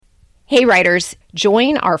Hey writers,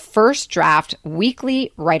 join our First Draft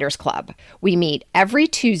weekly writers club. We meet every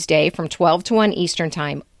Tuesday from 12 to 1 Eastern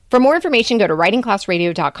Time. For more information, go to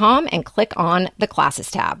writingclassradio.com and click on the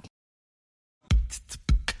Classes tab.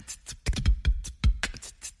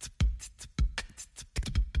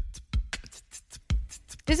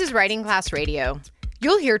 This is Writing Class Radio.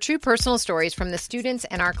 You'll hear true personal stories from the students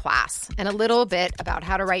in our class and a little bit about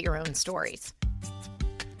how to write your own stories.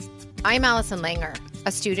 I'm Allison Langer,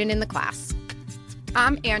 a student in the class.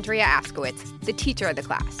 I'm Andrea Askowitz, the teacher of the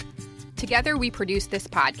class. Together we produce this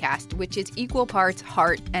podcast, which is equal parts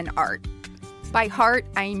heart and art. By heart,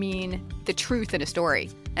 I mean the truth in a story.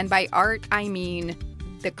 And by art, I mean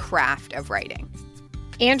the craft of writing.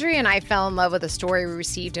 Andrea and I fell in love with a story we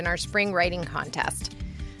received in our spring writing contest.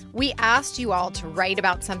 We asked you all to write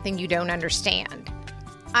about something you don't understand.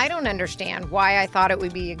 I don't understand why I thought it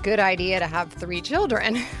would be a good idea to have 3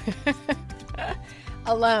 children.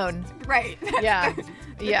 Alone. Right. Yeah.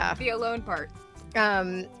 Yeah. The alone part.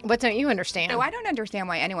 What don't you understand? No, I don't understand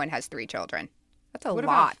why anyone has 3 children. That's a what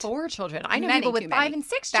lot. About 4 children? I know Many, people with too 5 many. and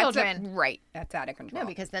 6 That's children. right. That's out of control. No,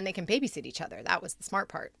 because then they can babysit each other. That was the smart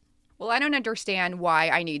part. Well, I don't understand why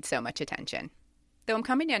I need so much attention. Though I'm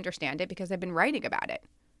coming to understand it because I've been writing about it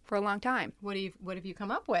for a long time. What have you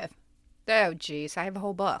come up with? Oh, geez. I have a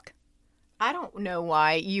whole book. I don't know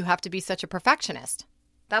why you have to be such a perfectionist.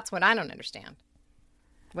 That's what I don't understand.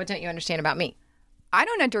 What don't you understand about me? I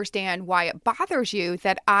don't understand why it bothers you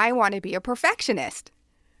that I want to be a perfectionist.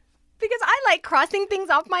 Because I like crossing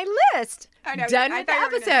things off my list. I know. Done with the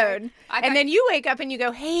episode. And then you wake up and you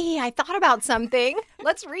go, hey, I thought about something.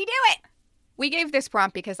 Let's redo it. We gave this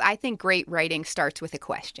prompt because I think great writing starts with a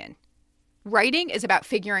question. Writing is about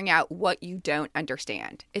figuring out what you don't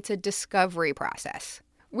understand. It's a discovery process.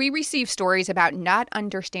 We receive stories about not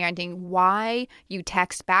understanding why you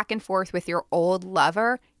text back and forth with your old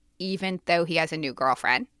lover even though he has a new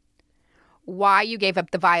girlfriend, why you gave up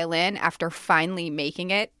the violin after finally making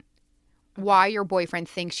it, why your boyfriend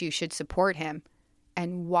thinks you should support him,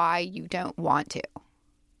 and why you don't want to.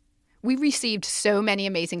 We received so many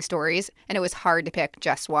amazing stories, and it was hard to pick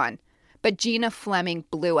just one. But Gina Fleming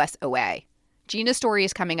blew us away. Gina's story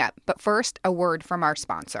is coming up, but first, a word from our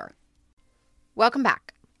sponsor. Welcome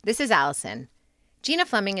back. This is Allison. Gina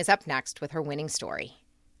Fleming is up next with her winning story.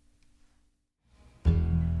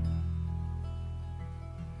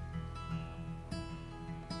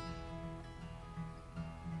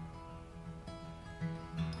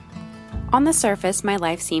 On the surface, my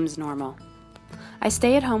life seems normal. I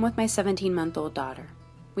stay at home with my 17-month-old daughter.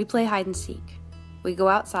 We play hide and seek. We go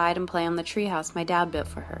outside and play on the treehouse my dad built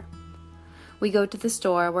for her. We go to the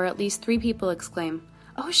store where at least 3 people exclaim,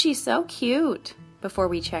 "Oh, she's so cute," before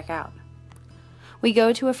we check out. We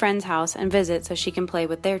go to a friend's house and visit so she can play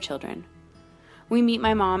with their children. We meet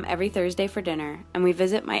my mom every Thursday for dinner, and we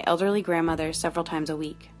visit my elderly grandmother several times a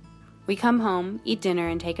week. We come home, eat dinner,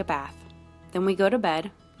 and take a bath. Then we go to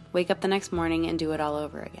bed, wake up the next morning, and do it all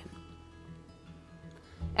over again.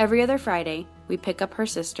 Every other Friday, we pick up her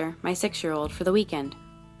sister, my 6-year-old, for the weekend.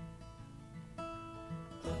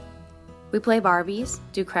 We play Barbies,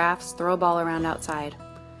 do crafts, throw a ball around outside.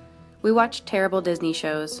 We watch terrible Disney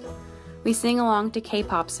shows. We sing along to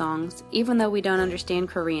K-pop songs, even though we don't understand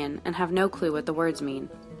Korean and have no clue what the words mean.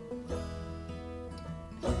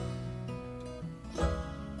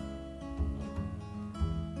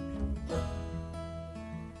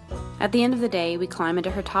 At the end of the day, we climb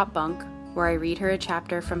into her top bunk, where I read her a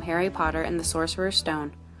chapter from Harry Potter and the Sorcerer's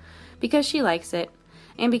Stone, because she likes it,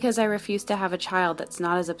 and because I refuse to have a child that's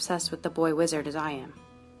not as obsessed with the boy wizard as I am.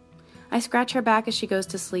 I scratch her back as she goes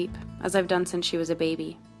to sleep, as I've done since she was a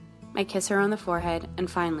baby. I kiss her on the forehead, and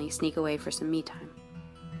finally sneak away for some me time.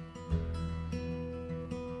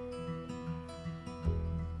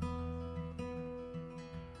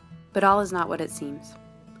 But all is not what it seems.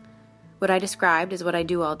 What I described is what I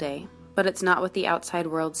do all day, but it's not what the outside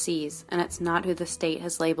world sees, and it's not who the state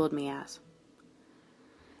has labeled me as.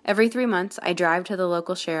 Every 3 months, I drive to the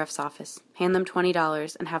local sheriff's office, hand them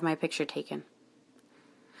 $20, and have my picture taken.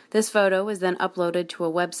 This photo is then uploaded to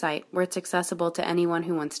a website where it's accessible to anyone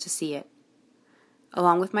who wants to see it.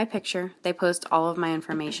 Along with my picture, they post all of my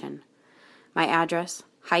information: my address,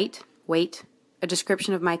 height, weight, a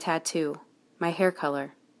description of my tattoo, my hair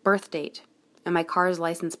color, birth date, and my car's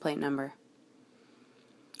license plate number.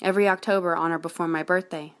 Every October on or before my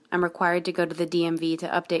birthday, I'm required to go to the DMV to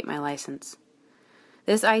update my license.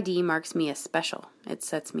 This ID marks me as special. It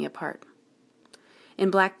sets me apart. In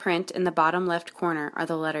black print in the bottom left corner are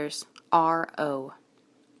the letters R.O.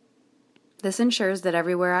 This ensures that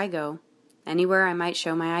everywhere I go, anywhere I might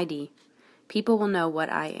show my ID, people will know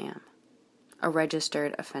what I am: a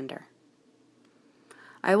registered offender.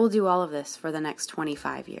 I will do all of this for the next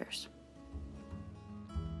 25 years.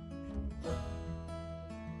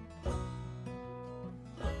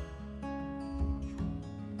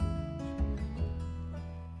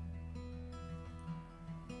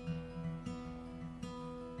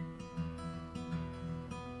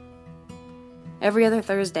 Every other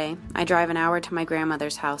Thursday, I drive an hour to my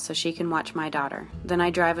grandmother's house so she can watch my daughter. Then I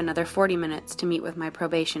drive another 40 minutes to meet with my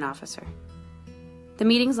probation officer. The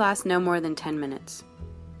meetings last no more than 10 minutes.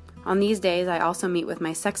 On these days, I also meet with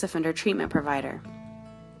my sex offender treatment provider.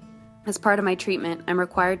 As part of my treatment, I'm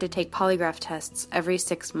required to take polygraph tests every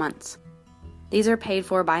 6 months. These are paid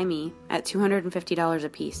for by me at $250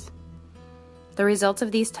 apiece. The results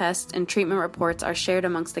of these tests and treatment reports are shared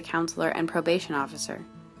amongst the counselor and probation officer.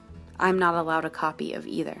 I'm not allowed a copy of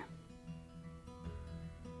either.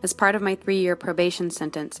 As part of my 3-year probation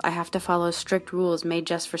sentence, I have to follow strict rules made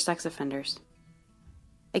just for sex offenders.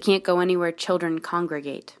 I can't go anywhere children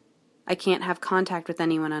congregate. I can't have contact with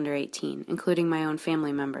anyone under 18, including my own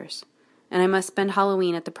family members. And I must spend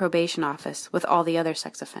Halloween at the probation office with all the other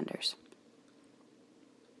sex offenders.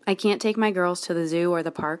 I can't take my girls to the zoo or the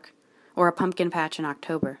park, or a pumpkin patch in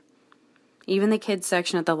October. Even the kids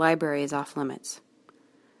section at the library is off limits.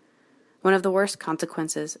 One of the worst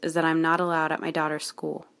consequences is that I'm not allowed at my daughter's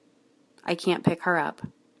school. I can't pick her up,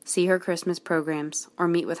 see her Christmas programs, or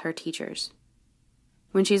meet with her teachers.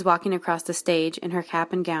 When she's walking across the stage in her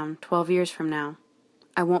cap and gown 12 years from now,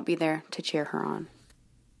 I won't be there to cheer her on.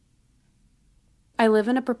 I live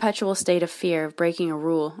in a perpetual state of fear of breaking a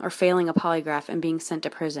rule or failing a polygraph and being sent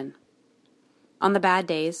to prison. On the bad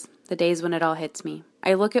days, the days when it all hits me,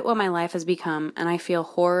 I look at what my life has become and I feel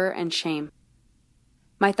horror and shame.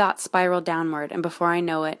 My thoughts spiral downward, and before I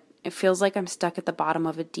know it, it feels like I'm stuck at the bottom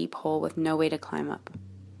of a deep hole with no way to climb up.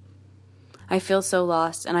 I feel so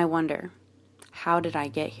lost, and I wonder, how did I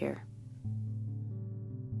get here?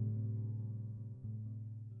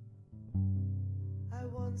 I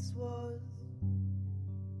once was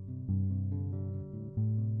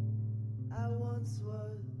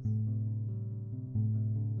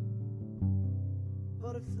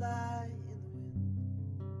butterfly in the wind.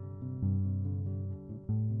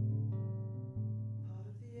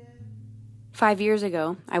 5 years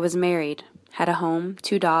ago, I was married, had a home,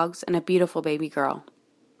 2 dogs, and a beautiful baby girl.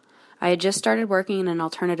 I had just started working in an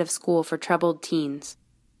alternative school for troubled teens.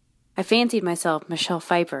 I fancied myself Michelle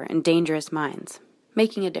Pfeiffer in Dangerous Minds,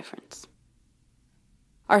 making a difference.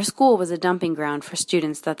 Our school was a dumping ground for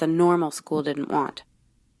students that the normal school didn't want.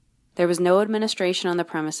 There was no administration on the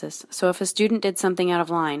premises, so if a student did something out of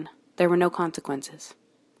line, there were no consequences.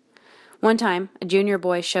 One time, a junior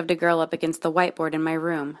boy shoved a girl up against the whiteboard in my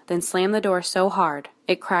room, then slammed the door so hard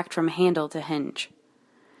it cracked from handle to hinge.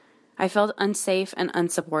 I felt unsafe and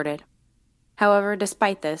unsupported. However,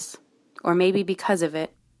 despite this, or maybe because of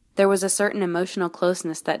it, there was a certain emotional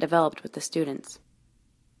closeness that developed with the students.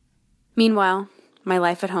 Meanwhile, my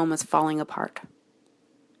life at home was falling apart.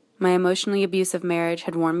 My emotionally abusive marriage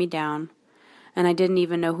had worn me down, and I didn't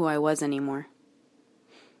even know who I was anymore.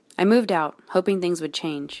 I moved out, hoping things would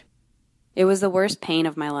change. It was the worst pain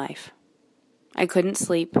of my life. I couldn't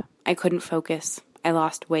sleep, I couldn't focus, I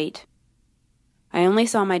lost weight. I only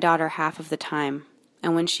saw my daughter half of the time,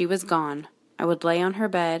 and when she was gone, I would lay on her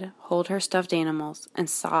bed, hold her stuffed animals, and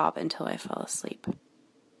sob until I fell asleep.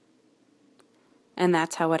 And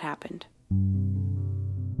that's how it happened.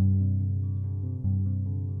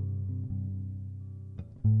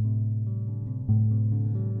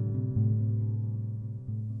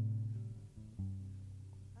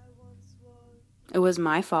 It was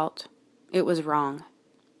my fault. It was wrong.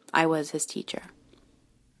 I was his teacher.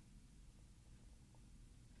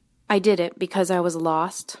 I did it because I was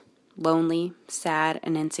lost, lonely, sad,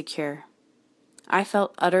 and insecure. I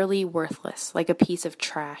felt utterly worthless, like a piece of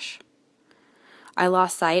trash. I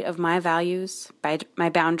lost sight of my values, my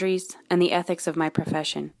boundaries, and the ethics of my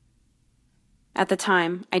profession. At the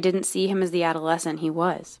time, I didn't see him as the adolescent he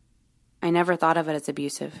was. I never thought of it as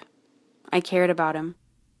abusive. I cared about him.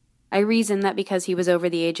 I reasoned that because he was over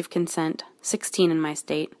the age of consent, 16 in my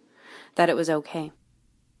state, that it was okay.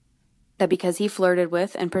 That because he flirted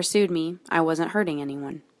with and pursued me, I wasn't hurting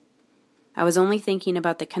anyone. I was only thinking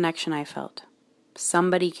about the connection I felt.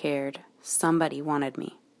 Somebody cared. Somebody wanted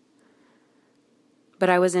me. But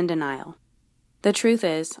I was in denial. The truth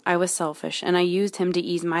is, I was selfish, and I used him to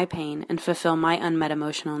ease my pain and fulfill my unmet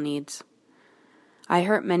emotional needs. I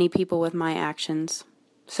hurt many people with my actions.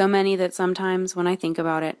 So many that sometimes, when I think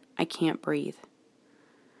about it, I can't breathe.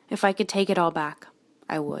 If I could take it all back,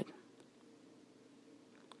 I would.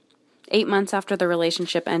 8 months after the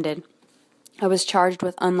relationship ended, I was charged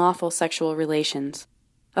with unlawful sexual relations.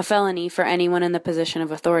 a felony for anyone in the position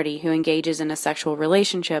of authority who engages in a sexual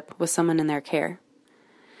relationship with someone in their care.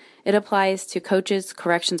 It applies to coaches,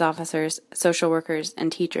 corrections officers, social workers,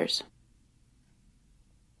 and teachers.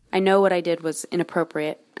 I know what I did was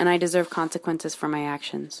inappropriate, and I deserve consequences for my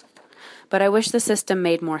actions. But I wish the system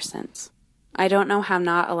made more sense. I don't know how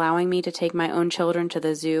not allowing me to take my own children to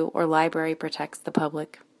the zoo or library protects the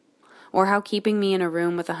public, or how keeping me in a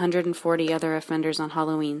room with 140 other offenders on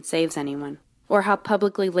Halloween saves anyone, or how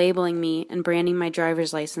publicly labeling me and branding my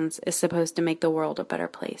driver's license is supposed to make the world a better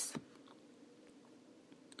place.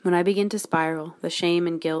 When I begin to spiral, the shame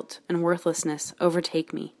and guilt and worthlessness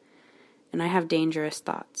overtake me, and I have dangerous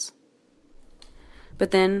thoughts.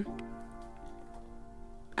 But then,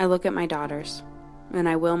 I look at my daughters, and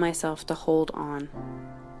I will myself to hold on.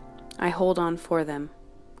 I hold on for them.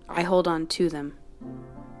 I hold on to them.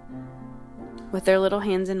 With their little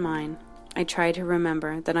hands in mine, I try to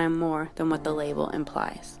remember that I'm more than what the label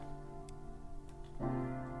implies.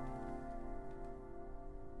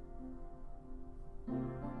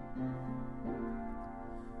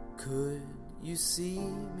 Could you see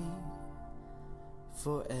me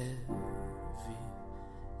for everything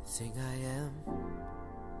I am?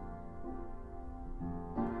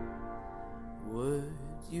 Would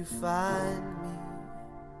you find me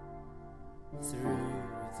through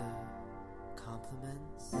the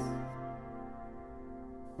compliments?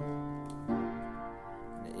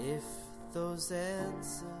 And if those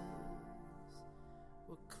answers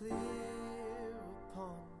were clear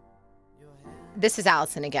upon your hand. This is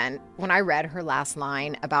Allison again. When I read her last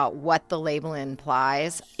line about what the label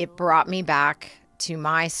implies, it brought me back to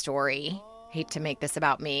my story. Hate to make this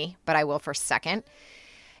about me, but I will for a second.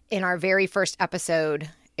 In our very first episode,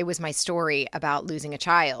 it was my story about losing a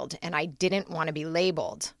child, and I didn't want to be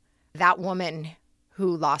labeled that woman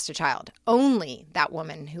who lost a child, only that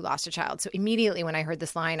woman who lost a child. So immediately when I heard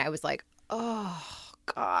this line, I was like, oh,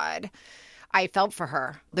 God. I felt for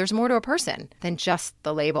her. There's more to a person than just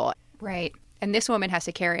the label. Right. And this woman has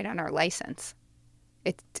to carry it on her license.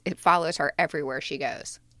 It follows her everywhere she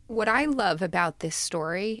goes. What I love about this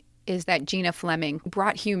story is that Gina Fleming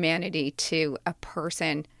brought humanity to a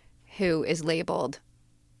person who is labeled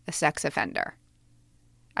a sex offender.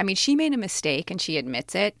 I mean, she made a mistake and she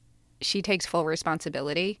admits it. She takes full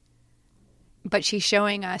responsibility. But she's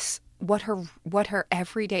showing us what her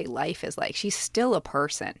everyday life is like. She's still a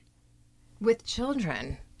person. With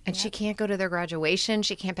children. And she can't go to their graduation.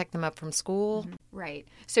 She can't pick them up from school. Right.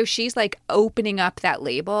 So she's like opening up that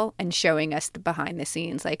label and showing us the behind the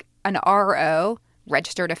scenes. Like an RO,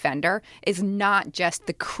 registered offender, is not just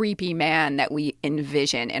the creepy man that we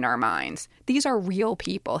envision in our minds. These are real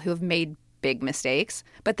people who have made big mistakes,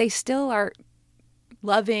 but they still are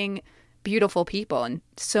loving, beautiful people in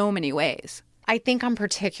so many ways. I think I'm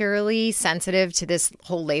particularly sensitive to this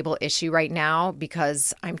whole label issue right now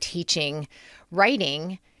because I'm teaching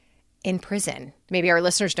writing in prison. Maybe our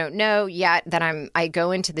listeners don't know yet that I go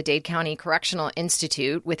into the Dade County Correctional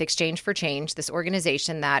Institute with Exchange for Change, this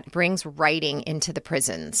organization that brings writing into the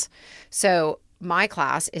prisons. So my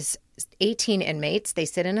class is 18 inmates. They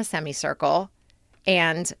sit in a semicircle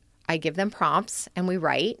and I give them prompts and we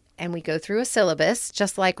write and we go through a syllabus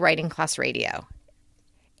just like Writing Class Radio.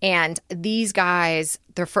 And these guys,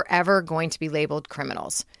 they're forever going to be labeled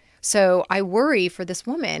criminals. So I worry for this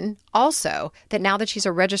woman also that now that she's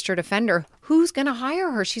a registered offender, who's going to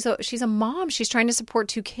hire her? She's a mom. She's trying to support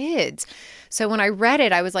 2 kids. So when I read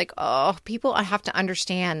it, I was like, oh, people have to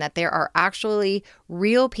understand that there are actually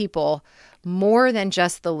real people more than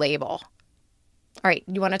just the label. All right,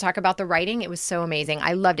 you want to talk about the writing? It was so amazing.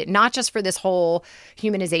 I loved it, not just for this whole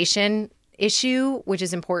humanization issue, which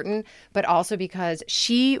is important, but also because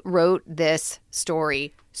she wrote this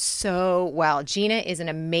story so well. Gina is an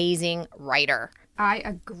amazing writer. I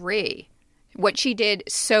agree. What she did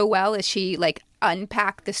so well is she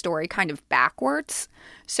unpacked the story kind of backwards.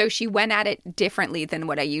 So she went at it differently than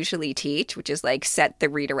what I usually teach, which is set the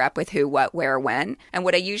reader up with who, what, where, when. And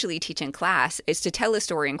what I usually teach in class is to tell a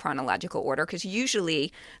story in chronological order, because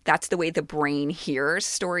usually that's the way the brain hears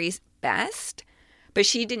stories best. But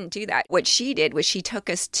she didn't do that. What she did was she took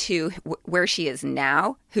us to where she is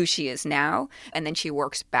now, who she is now, and then she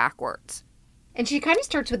works backwards. And she kind of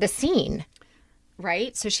starts with a scene,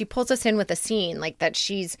 right? So she pulls us in with a scene like that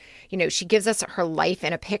she's, she gives us her life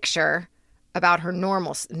in a picture about her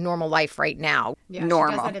normal life right now. Yeah,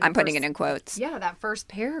 normal. I'm putting it in quotes. Yeah, that first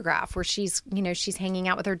paragraph where she's hanging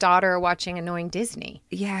out with her daughter watching annoying Disney.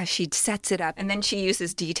 Yeah, she sets it up. And then she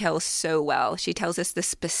uses details so well. She tells us the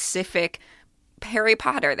specific Harry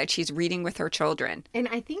Potter that she's reading with her children. And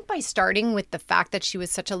I think by starting with the fact that she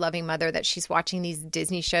was such a loving mother that she's watching these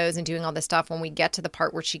Disney shows and doing all this stuff, when we get to the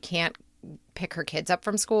part where she can't pick her kids up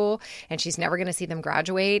from school and she's never going to see them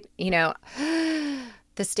graduate, you know,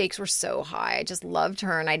 the stakes were so high. I just loved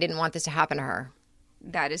her and I didn't want this to happen to her.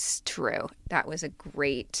 That is true. That was a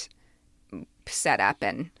great setup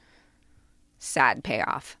and sad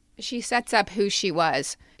payoff. She sets up who she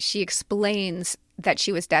was. She explains that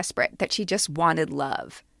she was desperate, that she just wanted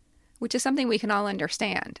love, which is something we can all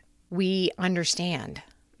understand. We understand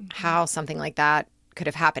how something like that could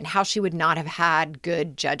have happened, how she would not have had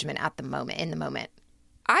good judgment at the moment, in the moment.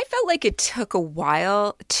 I felt like it took a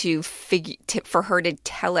while for her to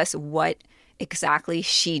tell us what exactly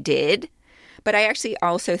she did, but I actually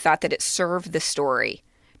also thought that it served the story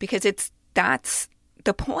because that's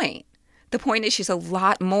the point. The point is she's a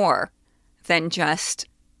lot more than just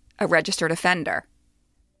a registered offender.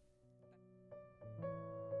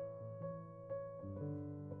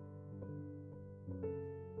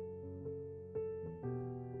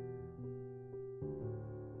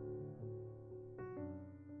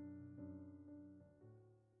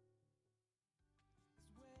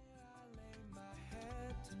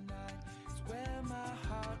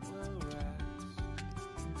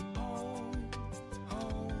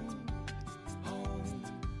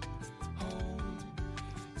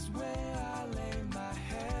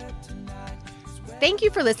 Thank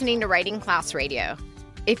you for listening to Writing Class Radio.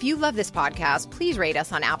 If you love this podcast, please rate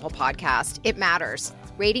us on Apple Podcast. It matters.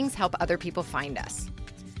 Ratings help other people find us.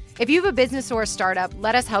 If you have a business or a startup,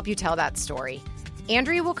 let us help you tell that story.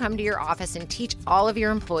 Andrea will come to your office and teach all of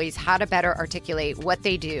your employees how to better articulate what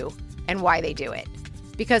they do and why they do it.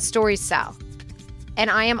 Because stories sell.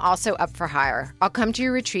 And I am also up for hire. I'll come to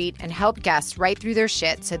your retreat and help guests write through their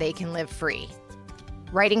shit so they can live free.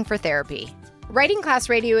 Writing for therapy. Writing Class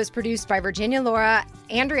Radio is produced by Virginia Laura,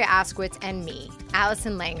 Andrea Askowitz, and me,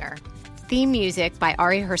 Allison Langer. Theme music by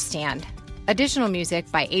Ari Herstand. Additional music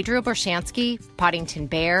by Adriel Borshansky, Poddington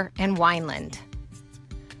Bear, and Wineland.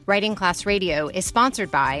 Writing Class Radio is sponsored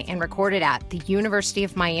by and recorded at the University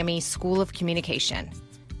of Miami School of Communication.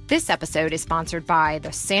 This episode is sponsored by the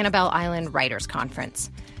Sanibel Island Writers Conference,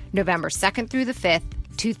 November 2nd through the 5th,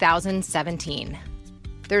 2017.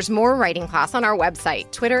 There's more Writing Class on our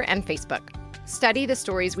website, Twitter, and Facebook. Study the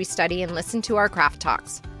stories we study and listen to our craft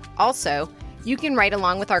talks. Also, you can write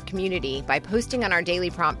along with our community by posting on our daily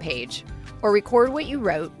prompt page, or record what you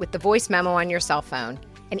wrote with the voice memo on your cell phone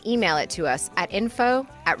and email it to us at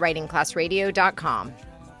info@writingclassradio.com.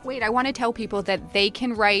 Wait, I want to tell people that they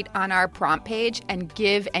can write on our prompt page and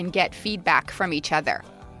give and get feedback from each other.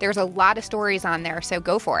 There's a lot of stories on there, so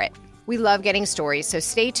go for it. We love getting stories, so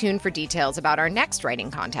stay tuned for details about our next writing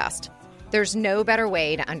contest. There's no better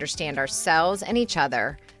way to understand ourselves and each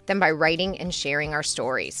other than by writing and sharing our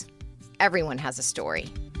stories. Everyone has a story.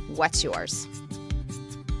 What's yours?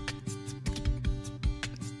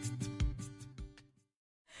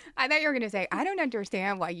 I thought you were going to say, I don't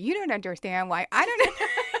understand why you don't understand why I don't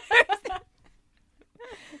understand.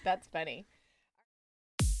 That's funny.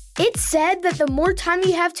 It's said that the more time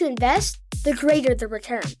you have to invest, the greater the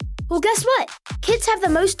return. Well, guess what? Kids have the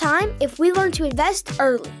most time if we learn to invest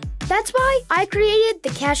early. That's why I created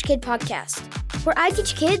the Cash Kid podcast, where I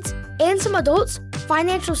teach kids and some adults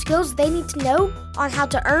financial skills they need to know on how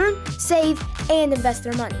to earn, save, and invest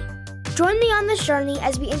their money. Join me on this journey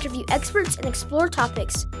as we interview experts and explore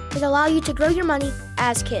topics that allow you to grow your money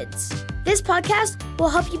as kids. This podcast will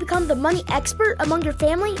help you become the money expert among your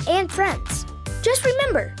family and friends. Just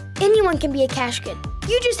remember, anyone can be a cash kid.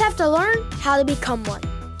 You just have to learn how to become one.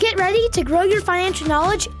 Get ready to grow your financial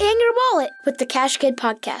knowledge and your wallet with the Cash Kid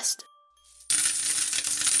podcast.